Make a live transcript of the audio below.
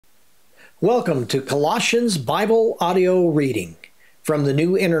Welcome to Colossians Bible audio reading from the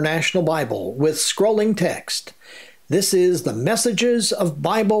New International Bible with scrolling text. This is the Messages of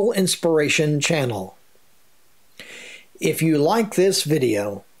Bible Inspiration channel. If you like this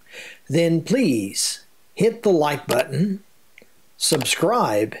video, then please hit the like button,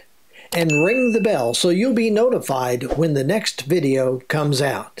 subscribe, and ring the bell so you'll be notified when the next video comes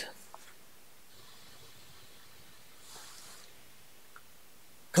out.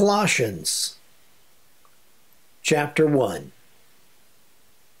 Colossians chapter 1.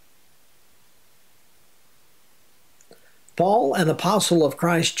 Paul, an apostle of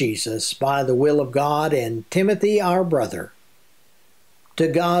Christ Jesus, by the will of God, and Timothy, our brother, to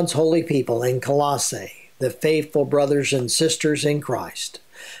God's holy people in Colossae, the faithful brothers and sisters in Christ,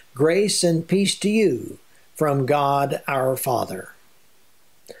 grace and peace to you from God our Father.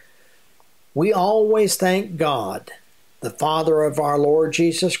 We always thank God, the Father of our Lord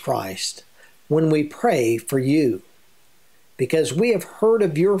Jesus Christ, when we pray for you, because we have heard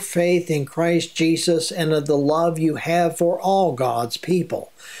of your faith in Christ Jesus and of the love you have for all God's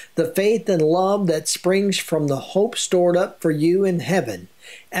people, the faith and love that springs from the hope stored up for you in heaven,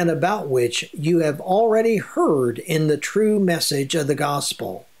 and about which you have already heard in the true message of the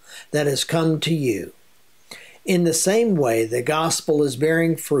gospel that has come to you. In the same way, the gospel is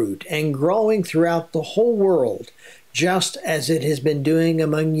bearing fruit and growing throughout the whole world, just as it has been doing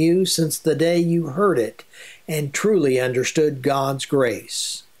among you since the day you heard it and truly understood God's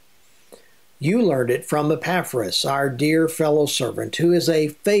grace. You learned it from Epaphras, our dear fellow servant, who is a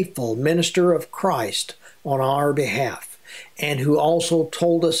faithful minister of Christ on our behalf, and who also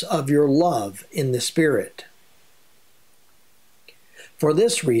told us of your love in the Spirit. For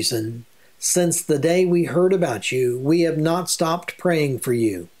this reason, since the day we heard about you, we have not stopped praying for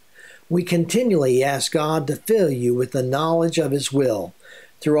you. We continually ask God to fill you with the knowledge of His will,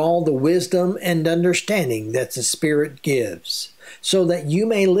 through all the wisdom and understanding that the Spirit gives, so that you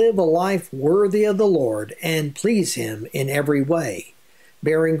may live a life worthy of the Lord and please Him in every way,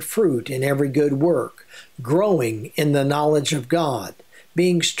 bearing fruit in every good work, growing in the knowledge of God,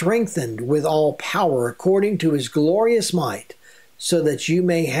 being strengthened with all power according to His glorious might, so that you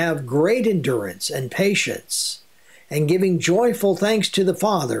may have great endurance and patience, and giving joyful thanks to the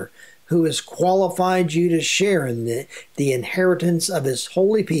Father, who has qualified you to share in the inheritance of His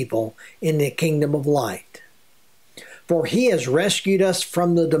holy people in the kingdom of light. For He has rescued us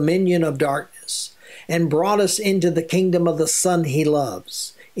from the dominion of darkness and brought us into the kingdom of the Son He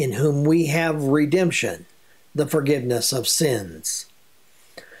loves, in whom we have redemption, the forgiveness of sins.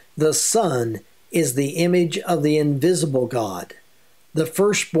 The Son is the image of the invisible God, the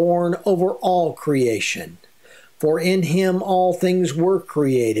firstborn over all creation. For in Him all things were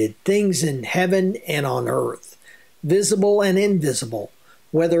created, things in heaven and on earth, visible and invisible,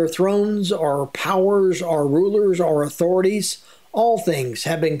 whether thrones or powers or rulers or authorities, all things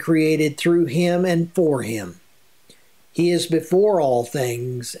have been created through Him and for Him. He is before all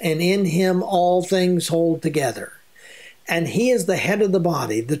things, and in Him all things hold together. And He is the head of the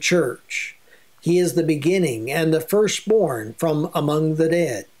body, the church. He is the beginning and the firstborn from among the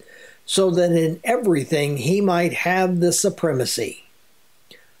dead, so that in everything He might have the supremacy.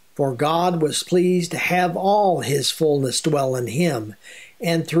 For God was pleased to have all His fullness dwell in Him,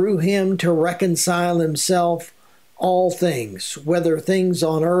 and through Him to reconcile Himself all things, whether things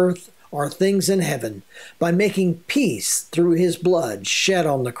on earth or things in heaven, by making peace through His blood shed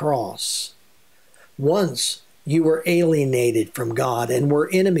on the cross. Once you were alienated from God and were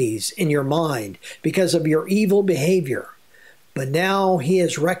enemies in your mind because of your evil behavior. But now He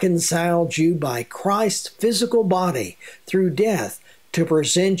has reconciled you by Christ's physical body through death to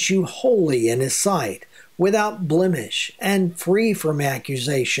present you holy in His sight, without blemish and free from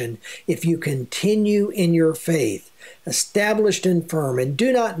accusation, if you continue in your faith, established and firm, and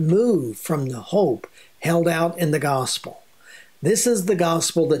do not move from the hope held out in the gospel. This is the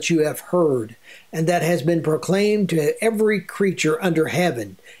gospel that you have heard, and that has been proclaimed to every creature under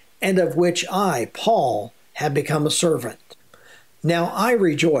heaven, and of which I, Paul, have become a servant. Now I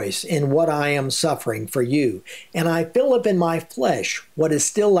rejoice in what I am suffering for you, and I fill up in my flesh what is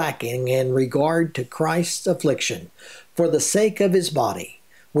still lacking in regard to Christ's affliction, for the sake of His body,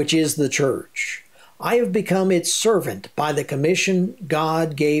 which is the church. I have become its servant by the commission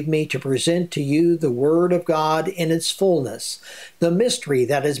God gave me to present to you the Word of God in its fullness, the mystery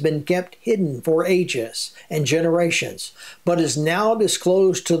that has been kept hidden for ages and generations, but is now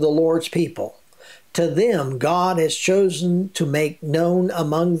disclosed to the Lord's people. To them God has chosen to make known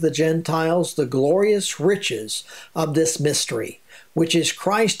among the Gentiles the glorious riches of this mystery, which is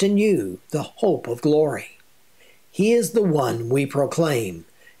Christ in you, the hope of glory. He is the one we proclaim,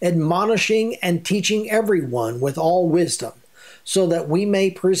 admonishing and teaching everyone with all wisdom, so that we may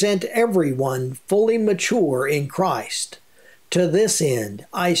present everyone fully mature in Christ. To this end,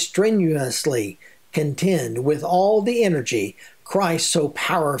 I strenuously contend with all the energy Christ so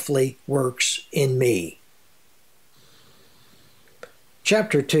powerfully works in me.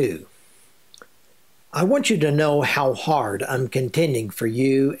 Chapter 2. I want you to know how hard I'm contending for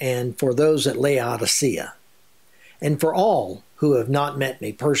you and for those at Laodicea, and for all who have not met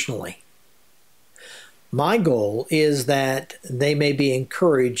me personally. My goal is that they may be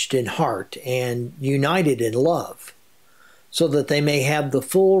encouraged in heart and united in love, so that they may have the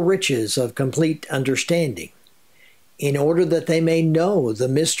full riches of complete understanding, in order that they may know the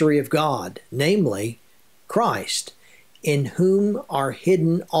mystery of God, namely, Christ, in whom are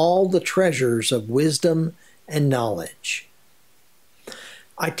hidden all the treasures of wisdom and knowledge.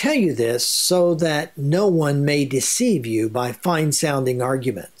 I tell you this so that no one may deceive you by fine-sounding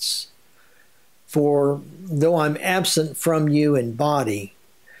arguments. For though I'm absent from you in body,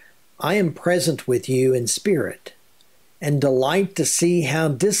 I am present with you in spirit, and delight to see how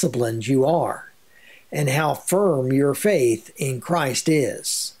disciplined you are, and how firm your faith in Christ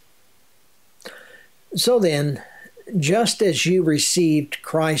is. So then, just as you received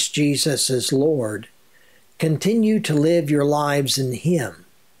Christ Jesus as Lord, continue to live your lives in Him,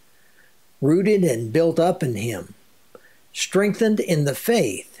 rooted and built up in Him, strengthened in the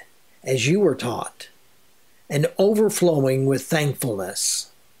faith as you were taught, and overflowing with thankfulness.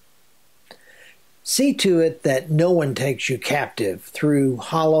 See to it that no one takes you captive through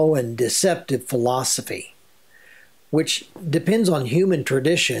hollow and deceptive philosophy, which depends on human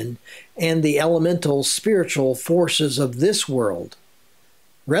tradition and the elemental spiritual forces of this world,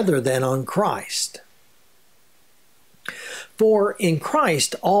 rather than on Christ. For in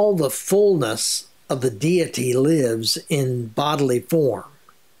Christ all the fullness of the deity lives in bodily form,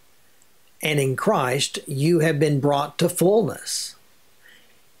 and in Christ you have been brought to fullness.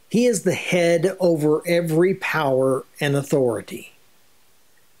 He is the head over every power and authority.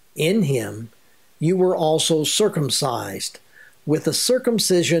 In Him you were also circumcised, with a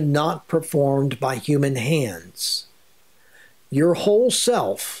circumcision not performed by human hands. Your whole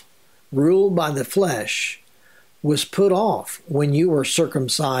self, ruled by the flesh, was put off when you were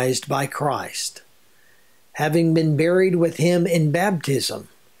circumcised by Christ, having been buried with Him in baptism,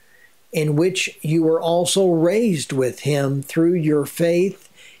 in which you were also raised with Him through your faith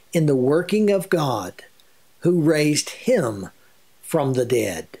in the working of God, who raised Him from the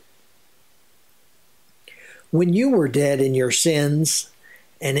dead. When you were dead in your sins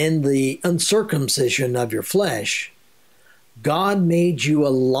and in the uncircumcision of your flesh, God made you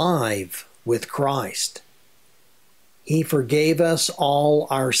alive with Christ. He forgave us all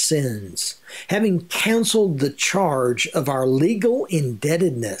our sins, having canceled the charge of our legal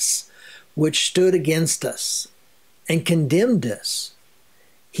indebtedness, which stood against us and condemned us.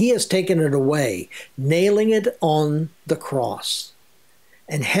 He has taken it away, nailing it on the cross.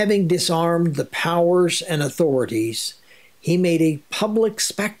 And having disarmed the powers and authorities, He made a public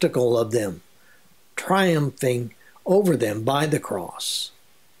spectacle of them, triumphing over them by the cross.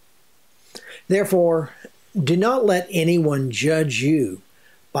 Therefore, do not let anyone judge you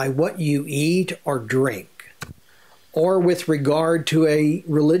by what you eat or drink, or with regard to a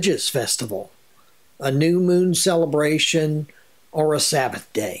religious festival, a new moon celebration, or a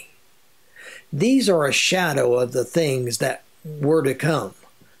Sabbath day. These are a shadow of the things that were to come.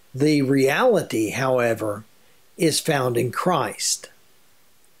 The reality, however, is found in Christ.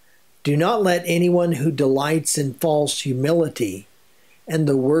 Do not let anyone who delights in false humility and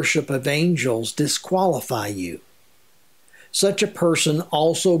the worship of angels disqualify you. Such a person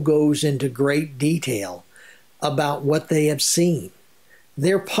also goes into great detail about what they have seen.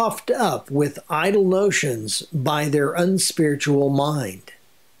 They're puffed up with idle notions by their unspiritual mind.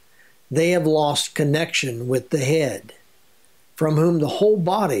 They have lost connection with the head, from whom the whole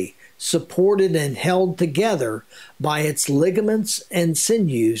body, supported and held together by its ligaments and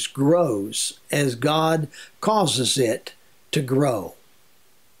sinews, grows as God causes it to grow.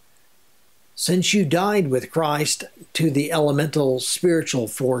 Since you died with Christ to the elemental spiritual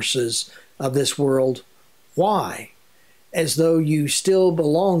forces of this world, why, as though you still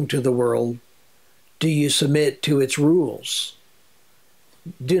belong to the world, do you submit to its rules?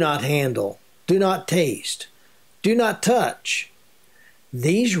 Do not handle, do not taste, do not touch.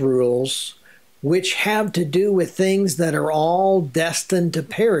 These rules, which have to do with things that are all destined to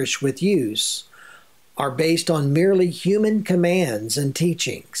perish with use, are based on merely human commands and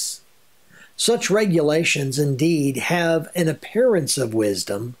teachings. Such regulations indeed have an appearance of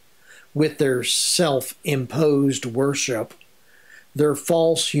wisdom with their self-imposed worship, their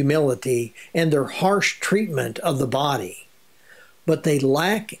false humility, and their harsh treatment of the body, but they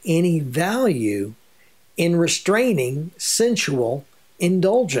lack any value in restraining sensual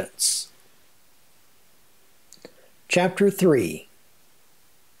indulgence. Chapter 3.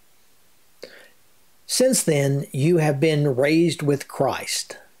 Since then you have been raised with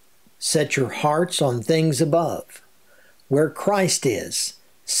Christ. Set your hearts on things above, where Christ is,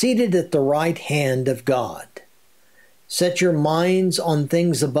 seated at the right hand of God. Set your minds on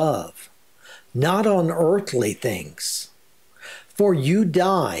things above, not on earthly things. For you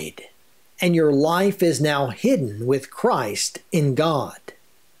died, and your life is now hidden with Christ in God.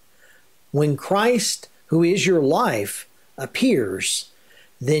 When Christ, who is your life, appears,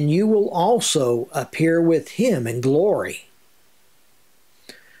 then you will also appear with him in glory.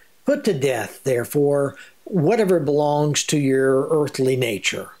 Put to death, therefore, whatever belongs to your earthly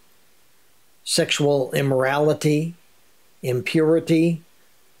nature: sexual immorality, impurity,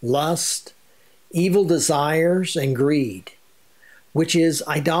 lust, evil desires, and greed, which is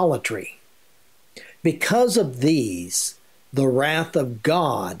idolatry. Because of these, the wrath of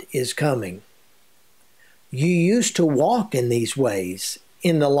God is coming. You used to walk in these ways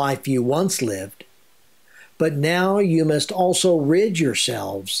in the life you once lived, but now you must also rid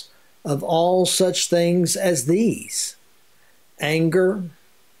yourselves of all such things as these: anger,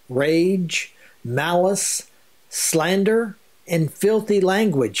 rage, malice, slander, and filthy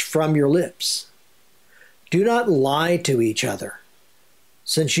language from your lips. Do not lie to each other,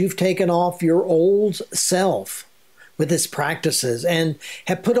 since you've taken off your old self with its practices and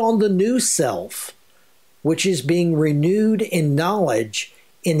have put on the new self, which is being renewed in knowledge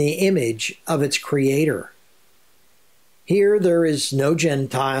in the image of its Creator. Here there is no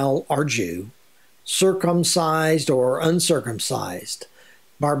Gentile or Jew, circumcised or uncircumcised,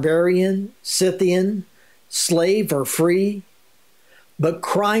 barbarian, Scythian, slave or free, but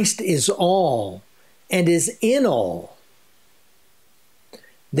Christ is all and is in all.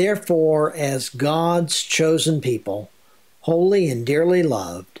 Therefore, as God's chosen people, holy and dearly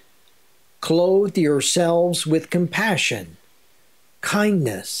loved, clothe yourselves with compassion,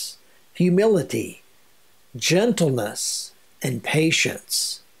 kindness, humility, gentleness, and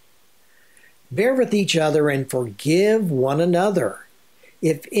patience. Bear with each other and forgive one another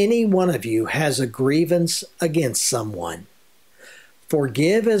if any one of you has a grievance against someone.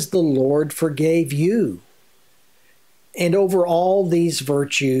 Forgive as the Lord forgave you. And over all these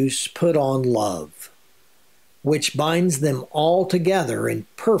virtues put on love, which binds them all together in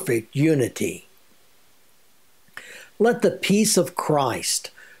perfect unity. Let the peace of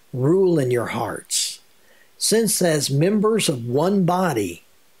Christ rule in your hearts, since as members of one body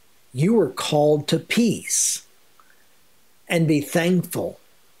you are called to peace, and be thankful.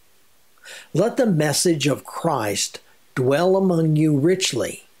 Let the message of Christ dwell among you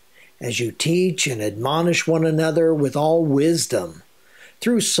richly, as you teach and admonish one another with all wisdom,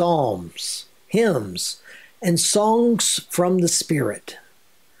 through psalms, hymns, and songs from the Spirit,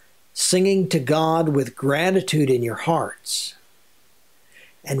 singing to God with gratitude in your hearts.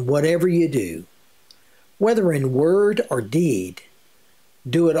 And whatever you do, whether in word or deed,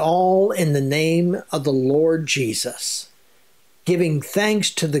 do it all in the name of the Lord Jesus, giving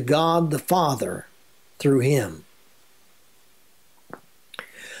thanks to the God the Father through him.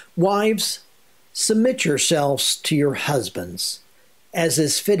 Wives, submit yourselves to your husbands, as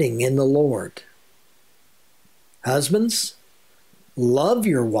is fitting in the Lord. Husbands, love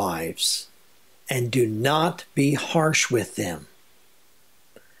your wives, and do not be harsh with them.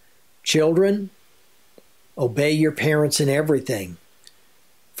 Children, obey your parents in everything,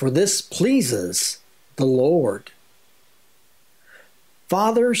 for this pleases the Lord.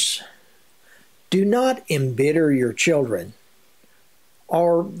 Fathers, do not embitter your children,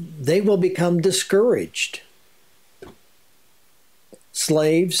 or they will become discouraged.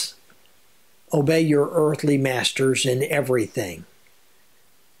 Slaves, obey your earthly masters in everything,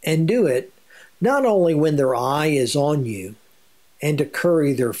 and do it not only when their eye is on you and to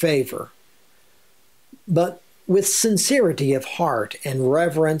curry their favor, but with sincerity of heart and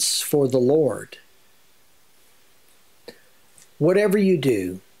reverence for the Lord. Whatever you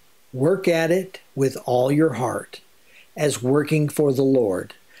do, work at it with all your heart, as working for the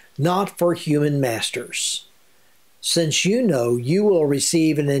Lord, not for human masters, since you know you will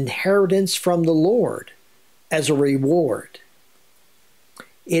receive an inheritance from the Lord as a reward.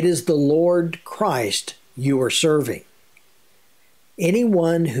 It is the Lord Christ you are serving.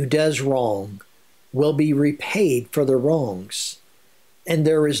 Anyone who does wrong will be repaid for their wrongs, and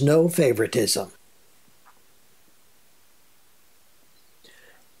there is no favoritism.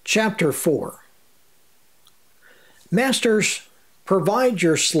 Chapter 4. Masters, Provide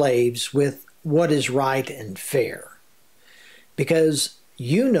your slaves with what is right and fair, because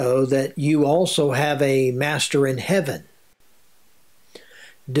you know that you also have a master in heaven.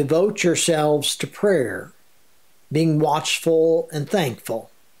 Devote yourselves to prayer, being watchful and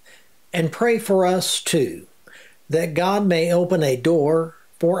thankful. And pray for us too, that God may open a door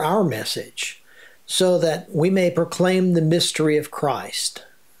for our message, so that we may proclaim the mystery of Christ,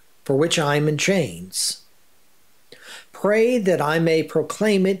 for which I am in chains. Pray that I may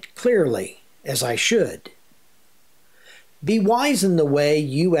proclaim it clearly, as I should. Be wise in the way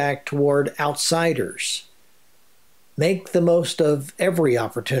you act toward outsiders. Make the most of every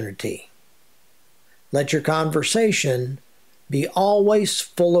opportunity. Let your conversation be always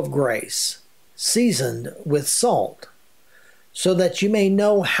full of grace, seasoned with salt, so that you may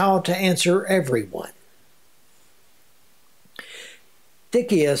know how to answer everyone.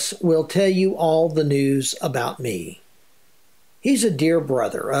 Tychicus will tell you all the news about me. He's a dear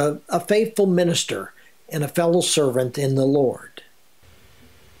brother, a faithful minister, and a fellow servant in the Lord.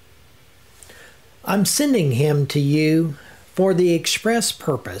 I'm sending him to you for the express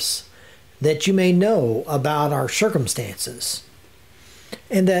purpose that you may know about our circumstances,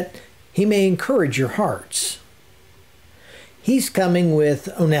 and that he may encourage your hearts. He's coming with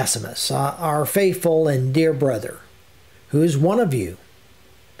Onesimus, our faithful and dear brother, who is one of you.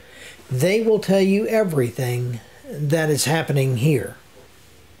 They will tell you everything that is happening here.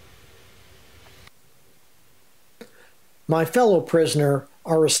 My fellow prisoner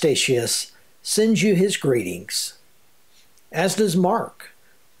Aristatius sends you his greetings, as does Mark,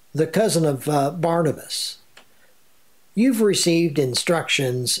 the cousin of Barnabas. You've received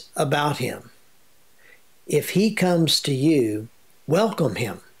instructions about him. If he comes to you, welcome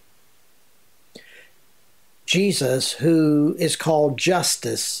him. Jesus, who is called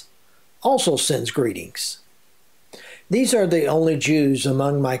Justus, also sends greetings. These are the only Jews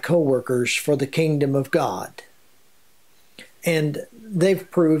among my co-workers for the kingdom of God, and they've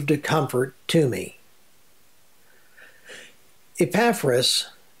proved a comfort to me. Epaphras,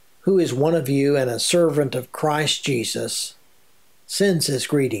 who is one of you and a servant of Christ Jesus, sends his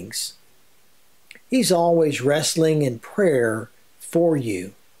greetings. He's always wrestling in prayer for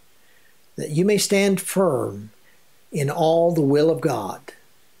you, that you may stand firm in all the will of God,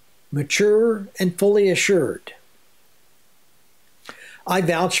 mature and fully assured. I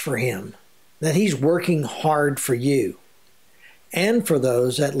vouch for him that he's working hard for you and for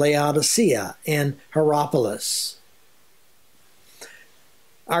those at Laodicea and Hierapolis.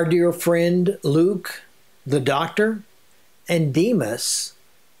 Our dear friend Luke, the doctor, and Demas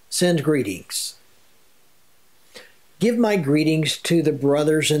send greetings. Give my greetings to the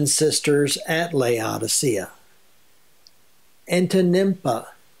brothers and sisters at Laodicea, and to Nympha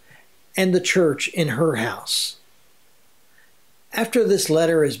and the church in her house. After this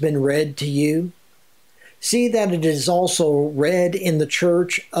letter has been read to you, see that it is also read in the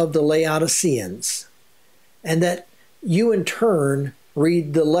church of the Laodiceans, and that you in turn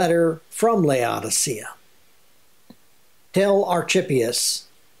read the letter from Laodicea. Tell Archippus,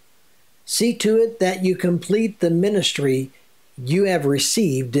 see to it that you complete the ministry you have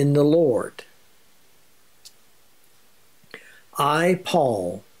received in the Lord. I,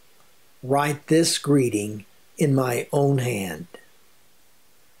 Paul, write this greeting in my own hand.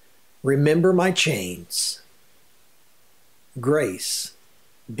 Remember my chains. Grace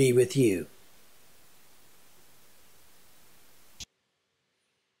be with you.